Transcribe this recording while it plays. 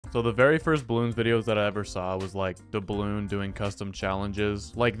So the very first Bloons videos that I ever saw was like the Bloon doing custom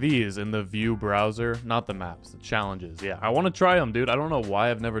challenges like these in the view browser, not the maps, the challenges. Yeah, I want to try them, dude. I don't know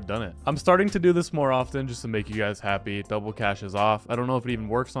why I've never done it. I'm starting to do this more often just to make you guys happy. Double cash is off. I don't know if it even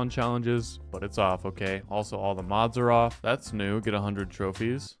works on challenges, but it's off, okay? Also, all the mods are off. That's new. Get 100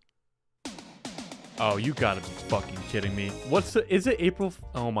 trophies. Oh, you gotta be fucking kidding me. Is it April?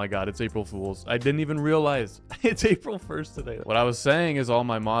 Oh my god, it's April Fool's. I didn't even realize. It's April 1st today. What I was saying is all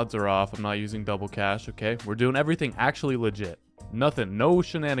my mods are off. I'm not using double cash, okay? We're doing everything actually legit. Nothing, no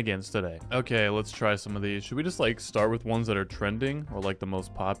shenanigans today. Okay, let's try some of these. Should we just like start with ones that are trending or like the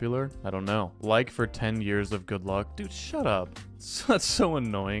most popular? I don't know. Like for 10 years of good luck. Dude, shut up. That's so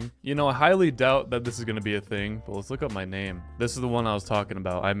annoying. You know, I highly doubt that this is gonna be a thing, but let's look up my name. This is the one I was talking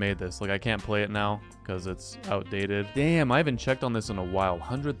about. I made this. Like, I can't play it now because it's outdated. Damn, I haven't checked on this in a while.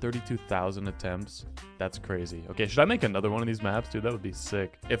 132,000 attempts. That's crazy. Okay, should I make another one of these maps? Dude, that would be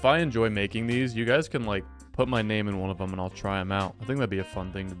sick. If I enjoy making these, you guys can like put my name in one of them and I'll try them out. I think that'd be a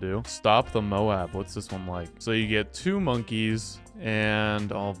fun thing to do. Stop the Moab. What's this one like? So you get 2 monkeys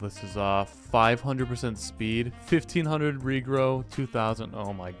and all this is off. 500% speed, 1500 regrow, 2000.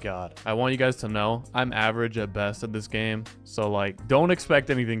 Oh my god. I want you guys to know I'm average at best at this game. So like, don't expect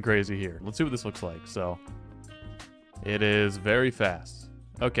anything crazy here. Let's see what this looks like. So it is very fast.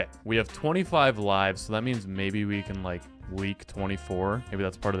 Okay, we have 25 lives, so that means maybe we can like leak 24. Maybe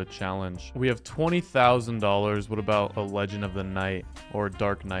that's part of the challenge. We have $20,000. What about a Legend of the Night or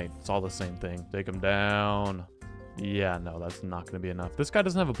Dark Knight? It's all the same thing. Take them down. Yeah, no, that's not going to be enough. This guy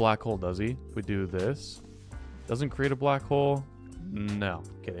doesn't have a black hole, does he? If we do this, doesn't create a black hole. No.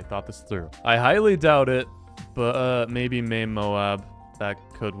 Okay, they thought this through. I highly doubt it, but maybe main Moab. That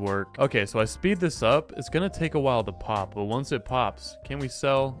could work. Okay, so I speed this up. It's gonna take a while to pop, but once it pops, can we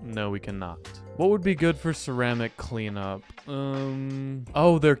sell? No, we cannot. What would be good for ceramic cleanup?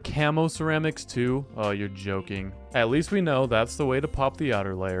 Oh, they're camo ceramics too? Oh, you're joking. At least we know that's the way to pop the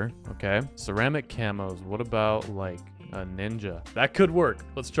outer layer. Okay, ceramic camos. What about like a ninja? That could work.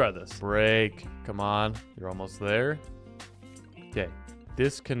 Let's try this. Break. Come on. You're almost there. Okay.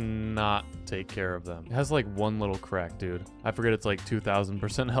 This cannot take care of them. It has like one little crack, dude. I forget it's like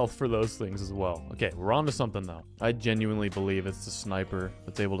 2000% health for those things as well. Okay, we're on to something though. I genuinely believe it's the sniper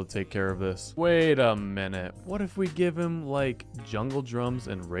that's able to take care of this. Wait a minute. What if we give him like jungle drums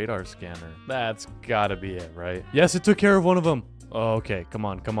and radar scanner? That's gotta be it, right? Yes, it took care of one of them. Oh, okay, come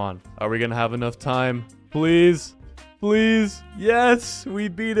on, come on. Are we gonna have enough time? Please? Please. Yes, we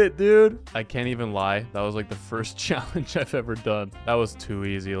beat it, dude. I can't even lie. That was like the first challenge I've ever done. That was too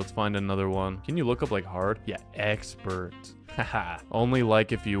easy. Let's find another one. Can you look up like hard? Yeah, expert. Haha. Only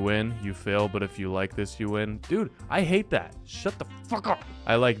like if you win, you fail, but if you like this, you win. Dude, I hate that. Shut the fuck up.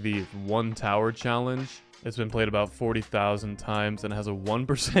 I like the 1 tower challenge. It's been played about 40,000 times and has a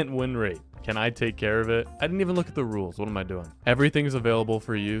 1% win rate. Can I take care of it? I didn't even look at the rules. What am I doing? Everything's available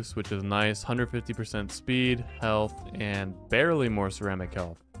for use, which is nice. 150% speed, health, and barely more ceramic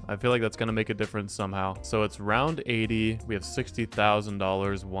health. I feel like that's going to make a difference somehow. So it's round 80. We have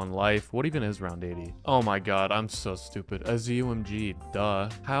 $60,000, 1 life. What even is round 80? Oh my god, I'm so stupid. A ZOMG, duh.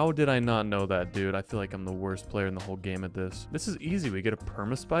 How did I not know that, dude? I feel like I'm the worst player in the whole game at this. This is easy. We get a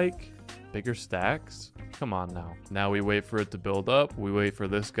permaspike, bigger stacks. Come on now. Now we wait for it to build up. We wait for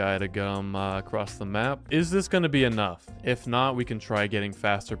this guy to come across the map. Is this going to be enough? If not, we can try getting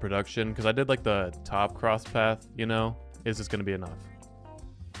faster production because I did like the top cross path, you know? Is this going to be enough?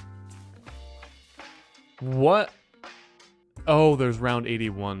 What? Oh, there's round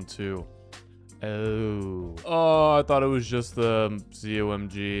 81 too. Oh, I thought it was just the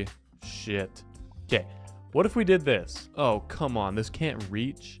ZOMG. Shit. Okay, what if we did this? Oh, come on, this can't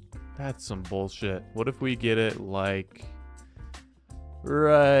reach. That's some bullshit. What if we get it like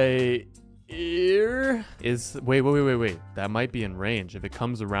right here? Wait. That might be in range. If it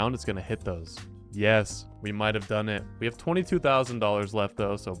comes around, it's gonna hit those. Yes, we might have done it. We have $22,000 left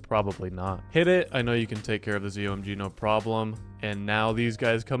though, so probably not. Hit it. I know you can take care of the ZOMG, no problem. And now these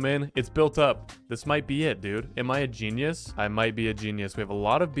guys come in. It's built up. This might be it, dude. Am I a genius? I might be a genius. We have a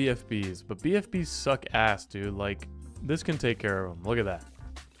lot of BFBs, but BFBs suck ass, dude. Like, this can take care of them. Look at that.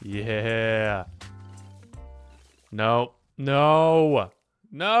 Yeah. No. No.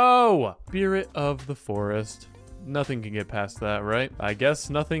 No. Spirit of the forest. Nothing can get past that, right? I guess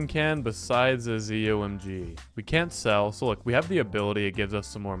nothing can besides a ZOMG. We can't sell. So look, we have the ability. It gives us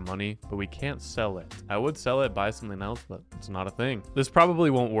some more money, but we can't sell it. I would sell it, buy something else, but it's not a thing. This probably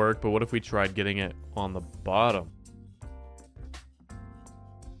won't work, but what if we tried getting it on the bottom?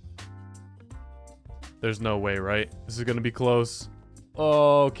 There's no way, right? This is going to be close.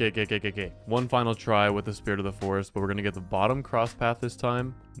 Oh, okay. One final try with the Spirit of the Forest, but we're gonna get the bottom cross path this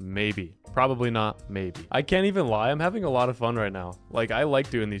time. Maybe. Probably not. Maybe. I can't even lie. I'm having a lot of fun right now. Like, I like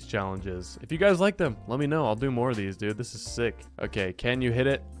doing these challenges. If you guys like them, let me know. I'll do more of these, dude. This is sick. Okay, can you hit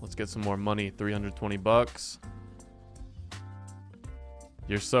it? Let's get some more money. 320 bucks.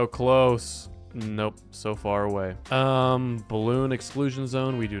 You're so close. Nope, so far away. Balloon exclusion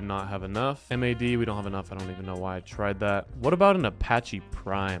zone, we do not have enough. MAD, we don't have enough. I don't even know why I tried that. What about an Apache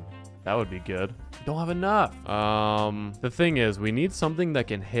Prime? That would be good. We don't have enough. The thing is, we need something that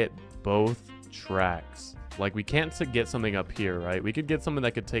can hit both tracks. Like, we can't get something up here, right? We could get something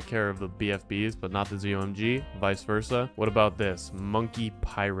that could take care of the BFBs, but not the ZOMG, vice versa. What about this? Monkey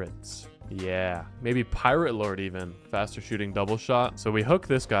Pirates. Yeah, maybe Pirate Lord even. Faster shooting double shot. So we hook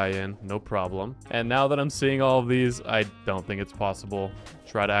this guy in, no problem. And now that I'm seeing all of these, I don't think it's possible.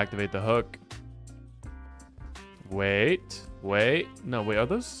 Try to activate the hook. Wait. No, wait, are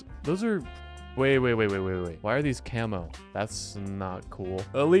those are... Wait. Why are these camo? That's not cool.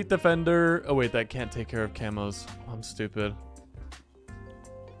 Elite Defender. Oh, wait, that can't take care of camos. I'm stupid.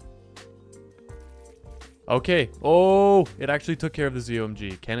 Okay. Oh, it actually took care of the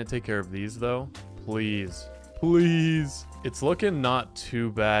ZOMG. Can it take care of these, though? Please. Please. It's looking not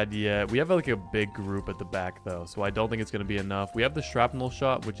too bad yet. We have like a big group at the back, though, so I don't think it's going to be enough. We have the shrapnel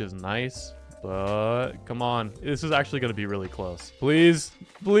shot, which is nice. But come on. This is actually going to be really close. Please.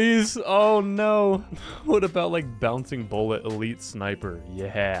 Please. Oh, no. What about like bouncing bullet elite sniper?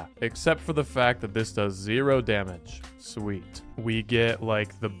 Yeah. Except for the fact that this does 0 damage. Sweet. We get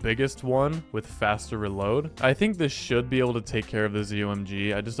like the biggest one with faster reload. I think this should be able to take care of the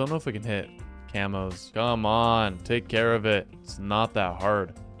ZOMG. I just don't know if we can hit camos. Come on. Take care of it. It's not that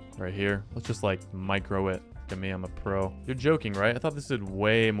hard. Right here. Let's just like micro it. Look at me, I'm a pro. You're joking, right? I thought this did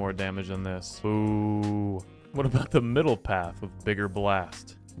way more damage than this. Ooh. What about the middle path with bigger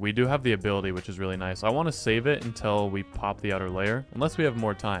blast? We do have the ability, which is really nice. I want to save it until we pop the outer layer, unless we have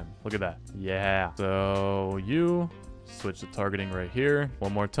more time. Look at that. Yeah. So you switch the targeting right here.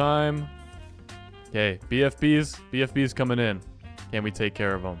 One more time. Okay, BFBs coming in. Can we take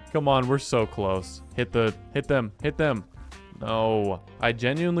care of them? Come on, we're so close. Hit them. No, I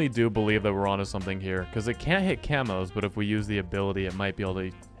genuinely do believe that we're onto something here, because it can't hit camos, but if we use the ability, it might be able to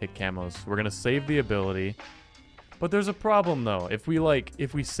hit camos. We're gonna save the ability, but there's a problem though. If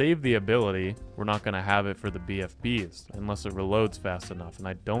we save the ability, we're not gonna have it for the BFBs unless it reloads fast enough, and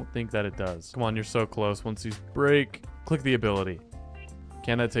I don't think that it does. Come on, you're so close. Once these break, click the ability.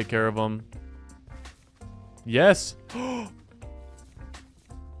 Can that take care of them? Yes.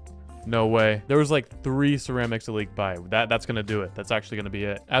 No way. There was like 3 ceramics to leak by. That's gonna do it. That's actually gonna be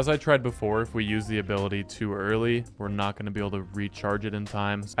it. As I tried before, if we use the ability too early, we're not gonna be able to recharge it in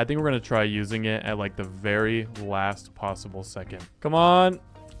time. I think we're gonna try using it at like the very last possible second. Come on.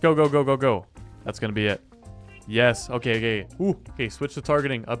 Go. That's gonna be it. Yes. Okay. Ooh. Okay, switch the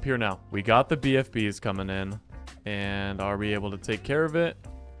targeting up here now. We got the BFBs coming in. And are we able to take care of it?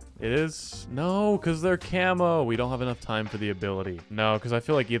 It is? No, because they're camo. We don't have enough time for the ability. No, because I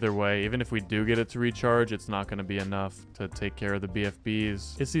feel like either way, even if we do get it to recharge, it's not going to be enough to take care of the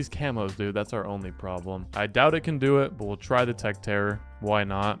BFBs. It's these camos, dude. That's our only problem. I doubt it can do it, but we'll try the Tech Terror. Why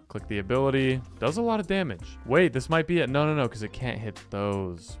not? Click the ability. Does a lot of damage. Wait, this might be it. No, because it can't hit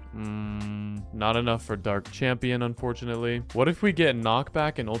those. Not enough for Dark Champion, unfortunately. What if we get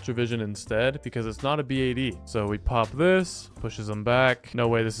Knockback and Ultravision instead? Because it's not a BAD. So we pop this, pushes them back. No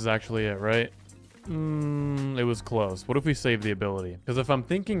way, this is actually it, right? It was close. What if we save the ability? Because if I'm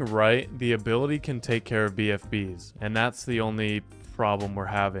thinking right, the ability can take care of BFBs. And that's the only problem we're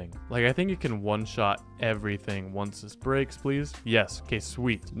having. Like, I think it can one-shot everything once this breaks, please. Yes. Okay,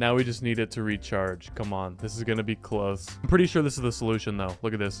 sweet. Now we just need it to recharge. Come on. This is gonna be close. I'm pretty sure this is the solution, though.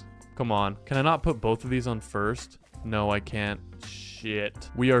 Look at this. Come on. Can I not put both of these on first? No, I can't. Shit.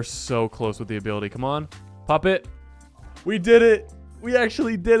 We are so close with the ability. Come on. Pop it. We did it. We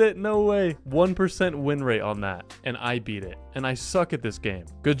actually did it. No way. 1% win rate on that. And I beat it. And I suck at this game.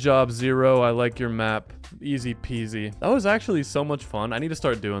 Good job, Zero. I like your map. Easy peasy. That was actually so much fun. I need to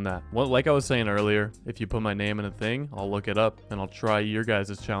start doing that. Well, like I was saying earlier, if you put my name in a thing, I'll look it up and I'll try your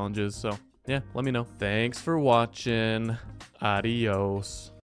guys' challenges. So yeah, let me know. Thanks for watching. Adios.